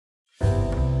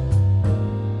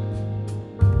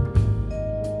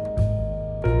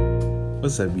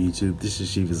What's up YouTube, this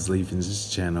is Sutliff, and this is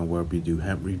a channel where we do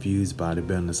hemp reviews,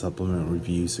 bodybuilding supplement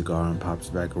reviews, cigar and pipe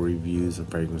tobacco reviews, and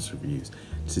fragrance reviews.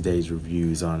 Today's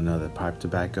review is on another pipe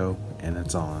tobacco, and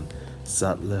it's on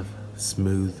Sutliff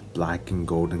Smooth Black and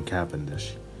Golden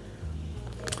Cavendish.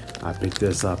 I picked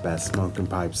this up at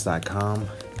smokingpipes.com,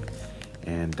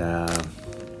 and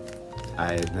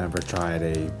I had never tried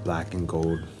a black and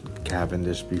gold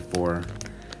Cavendish before.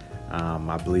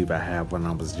 I believe I had when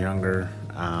I was younger.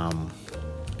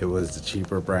 It was the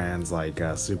cheaper brands like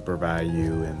Super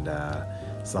Value and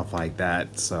stuff like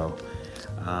that. So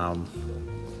I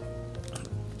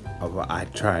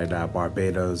tried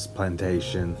Barbados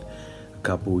Plantation a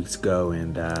couple weeks ago,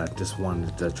 and just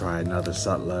wanted to try another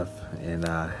Sutliff, and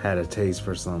had a taste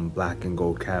for some black and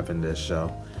gold Cavendish.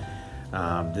 So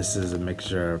this is a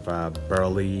mixture of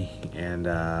burley and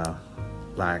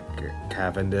black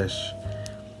Cavendish.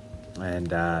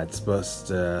 And it's supposed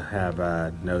to have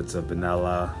notes of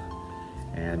vanilla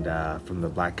and from the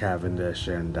black Cavendish,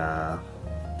 and the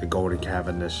golden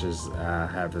Cavendishes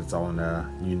have its own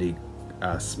unique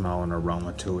smell and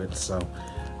aroma to it. So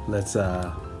let's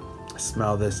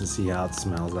smell this and see how it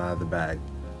smells out of the bag.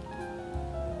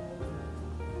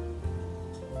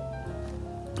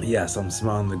 Yes, I'm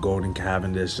smelling the golden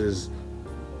Cavendishes,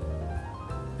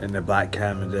 and the black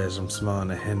Cavendish I'm smelling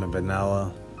a hint of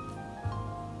vanilla.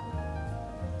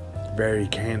 Very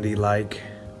candy-like,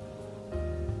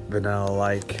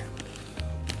 vanilla-like.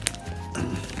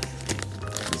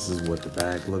 This is what the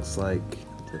bag looks like,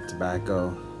 the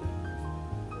tobacco.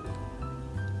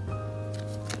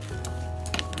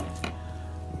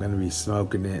 I'm gonna be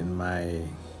smoking it in my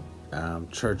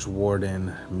Church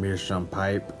Warden meerschaum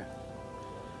pipe.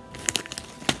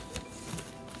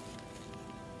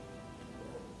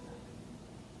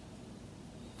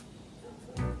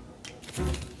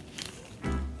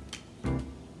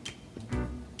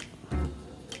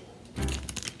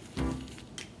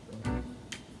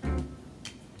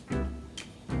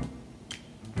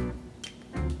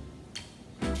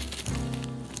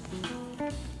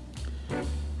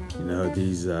 You know,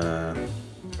 these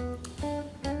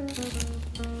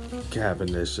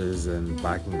Cavendishes and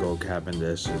black and gold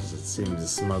Cavendishes, it seems to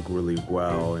smoke really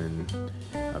well in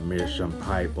a meerschaum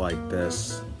pipe like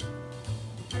this.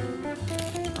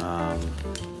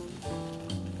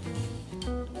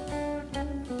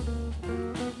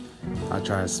 I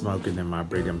tried smoking in my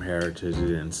Brigham Heritage. It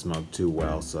didn't smoke too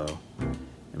well, so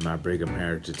in my Brigham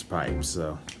Heritage pipe.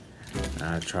 So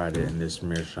I tried it in this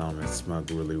meerschaum. It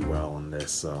smoked really well in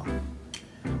this, so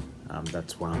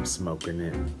that's why I'm smoking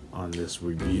it on this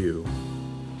review.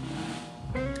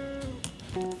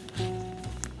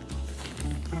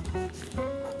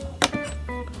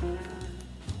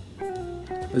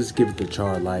 Let's give it the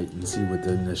char light and see what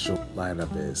the initial light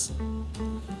up is.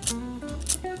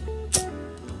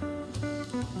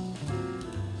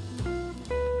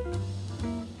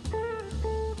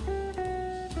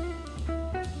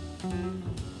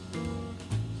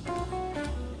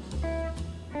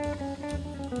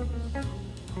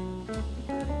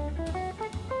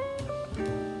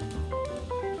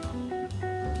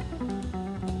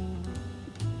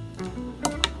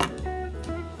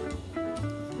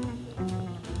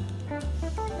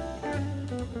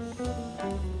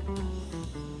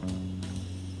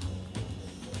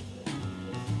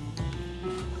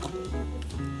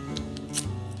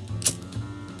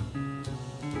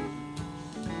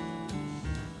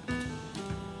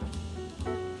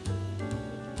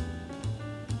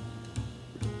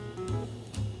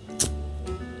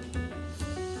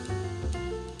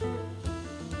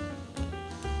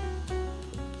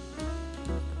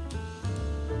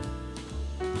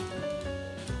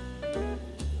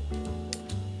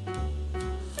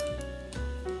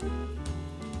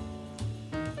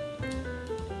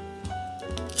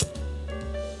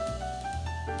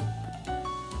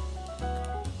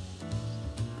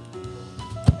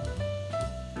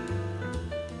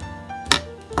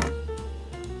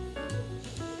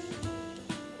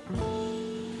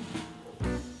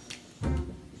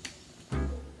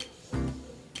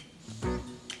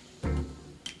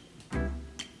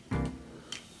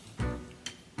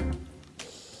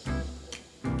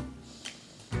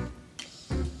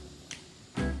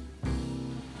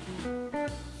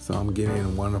 So I'm getting a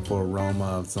wonderful aroma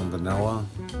of some vanilla.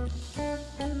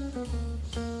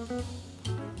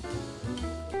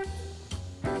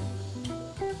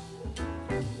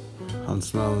 I'm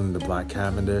smelling the black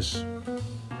Cavendish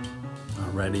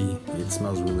already. It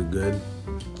smells really good.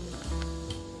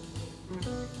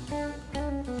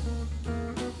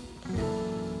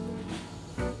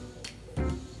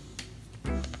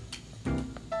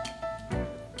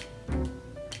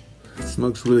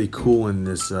 Smokes really cool in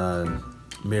this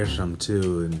meerschaum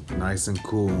too, and nice and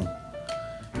cool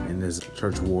in this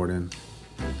church warden.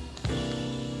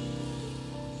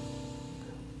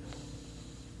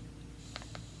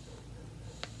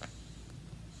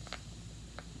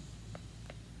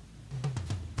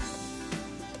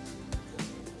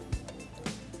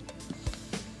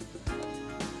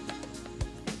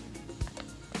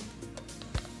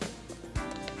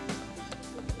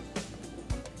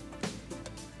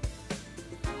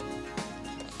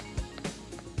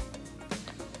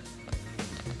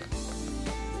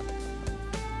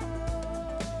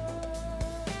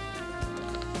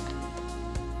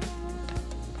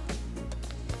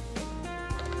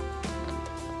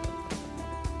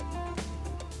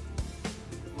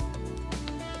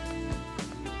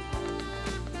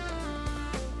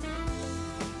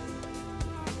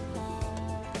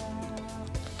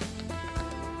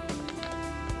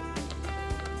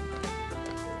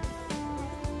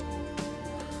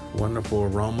 Wonderful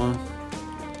aroma.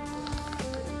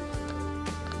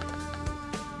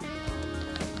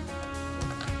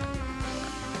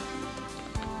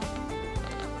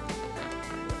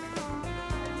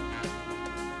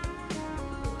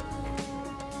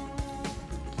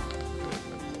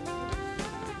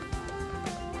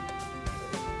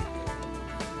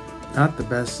 Not the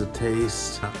best of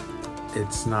taste.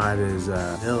 It's not as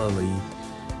vanilla-y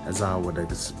as I would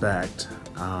expect.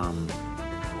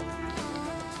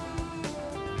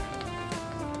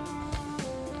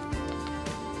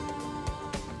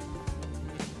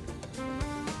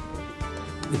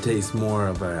 It tastes more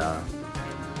of a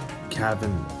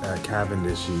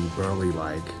Cavendishy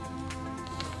burley-like.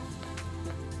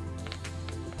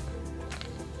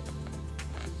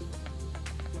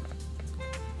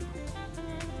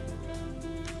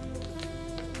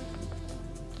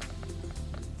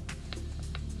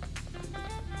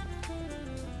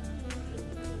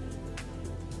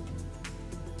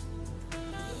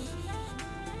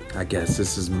 I guess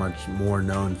this is much more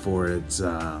known for its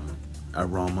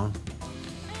aroma.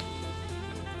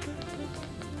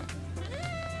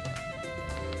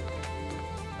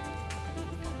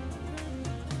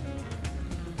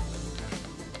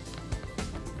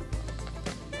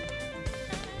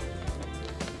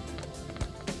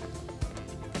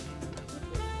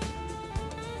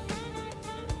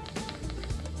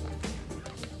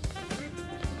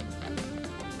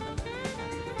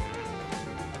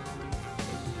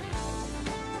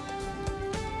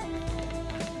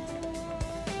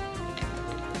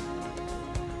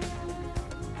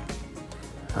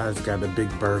 It's got a big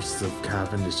burst of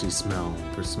Cavendishy smell.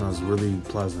 It smells really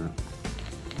pleasant.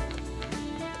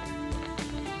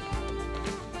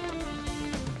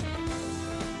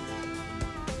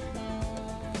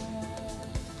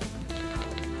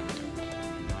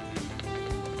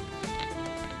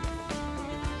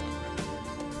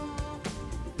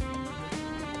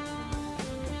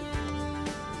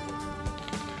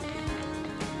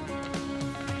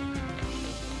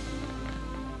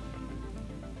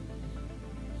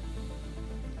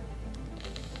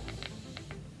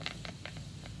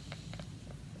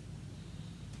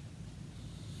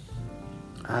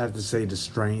 I have to say the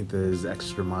strength is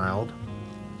extra mild.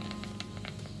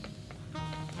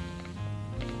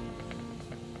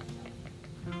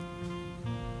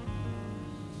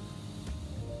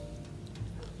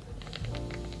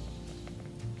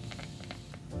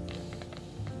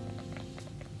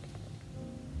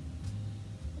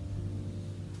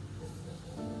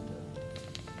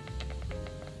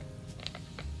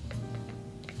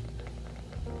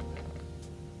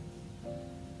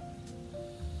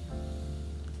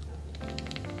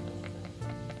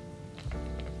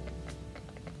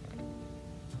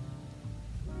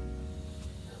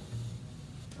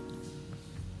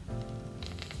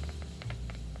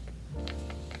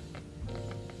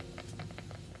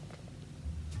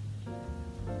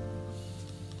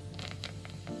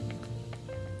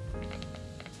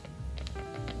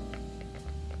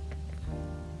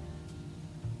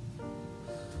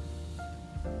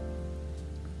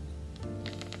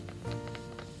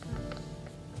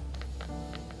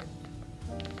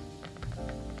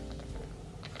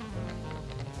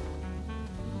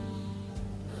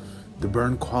 The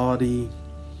burn quality,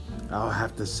 I'll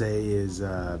have to say, is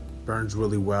burns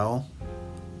really well.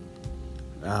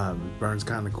 Burns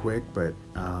kind of quick, but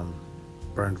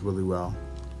burns really well.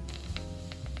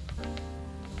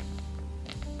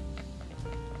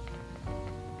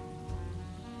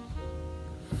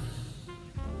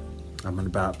 I'm at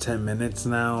about 10 minutes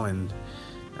now, and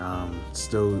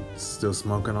still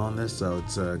smoking on this, so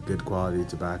it's a good quality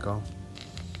tobacco.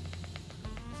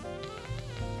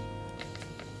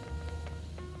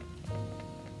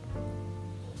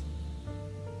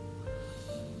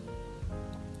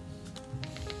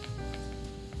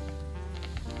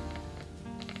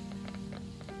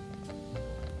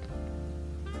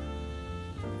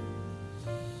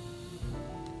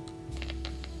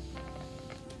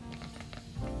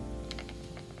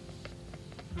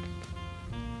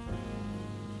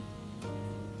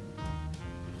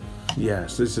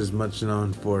 Yes, this is much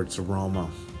known for its aroma.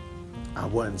 I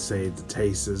wouldn't say the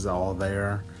taste is all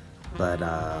there, but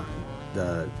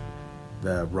the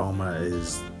aroma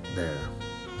is there.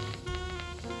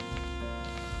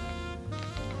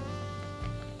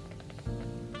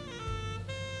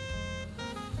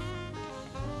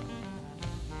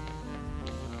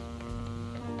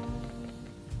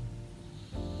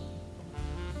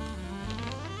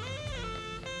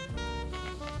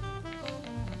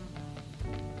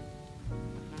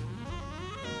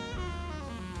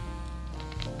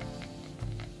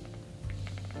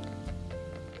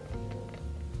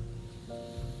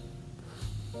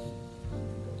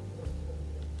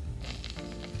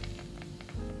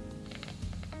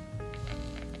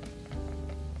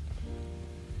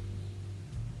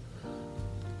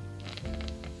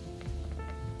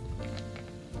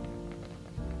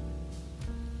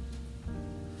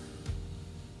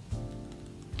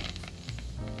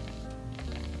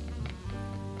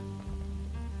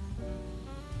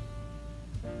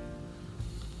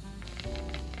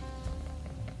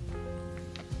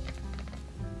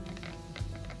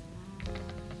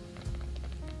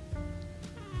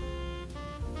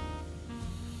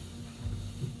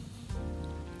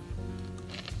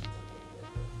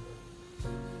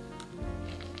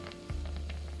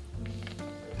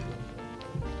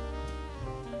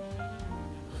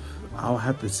 I'll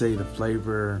have to say the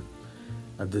flavor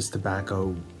of this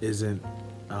tobacco isn't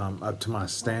up to my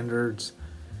standards,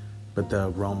 but the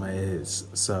aroma is.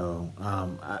 So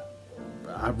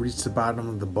I've reached the bottom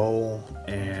of the bowl,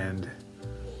 and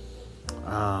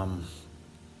I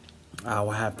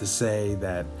will have to say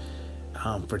that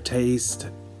for taste,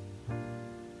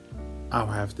 I'll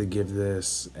have to give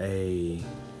this a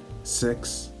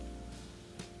 6.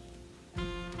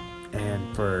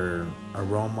 And for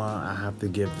aroma, I have to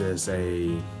give this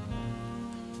a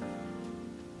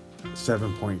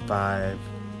 7.5.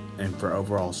 And for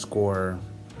overall score,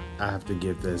 I have to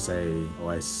give this a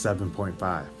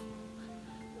 7.5.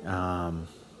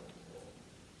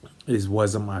 It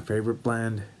wasn't my favorite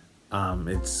blend.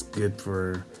 It's good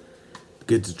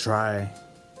to try,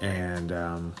 and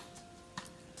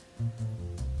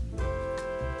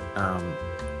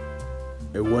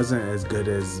it wasn't as good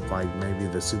as like maybe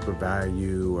the Super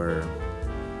Value or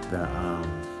the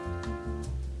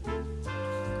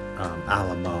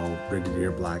Alamo,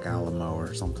 Brigadier Black Alamo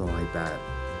or something like that.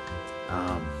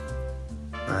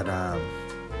 But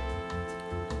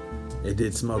it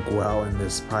did smoke well in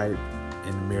this pipe,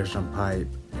 in the Meerschaum pipe,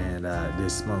 and it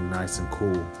did smoke nice and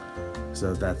cool.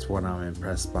 So that's what I'm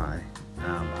impressed by.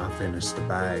 I finished the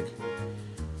bag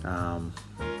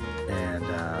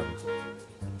and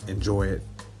enjoy it,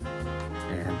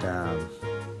 and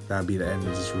that'll be the end of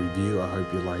this review. I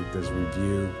hope you like this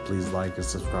review. Please like and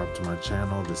subscribe to my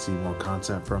channel to see more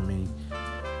content from me.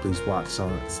 Please watch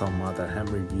some other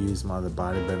hemp reviews, some other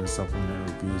bodybuilding supplement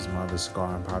reviews, some other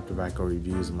cigar and pipe tobacco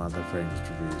reviews, some other fragrance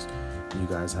reviews. You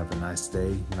guys have a nice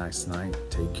day, nice night.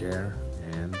 Take care,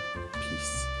 and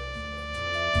peace.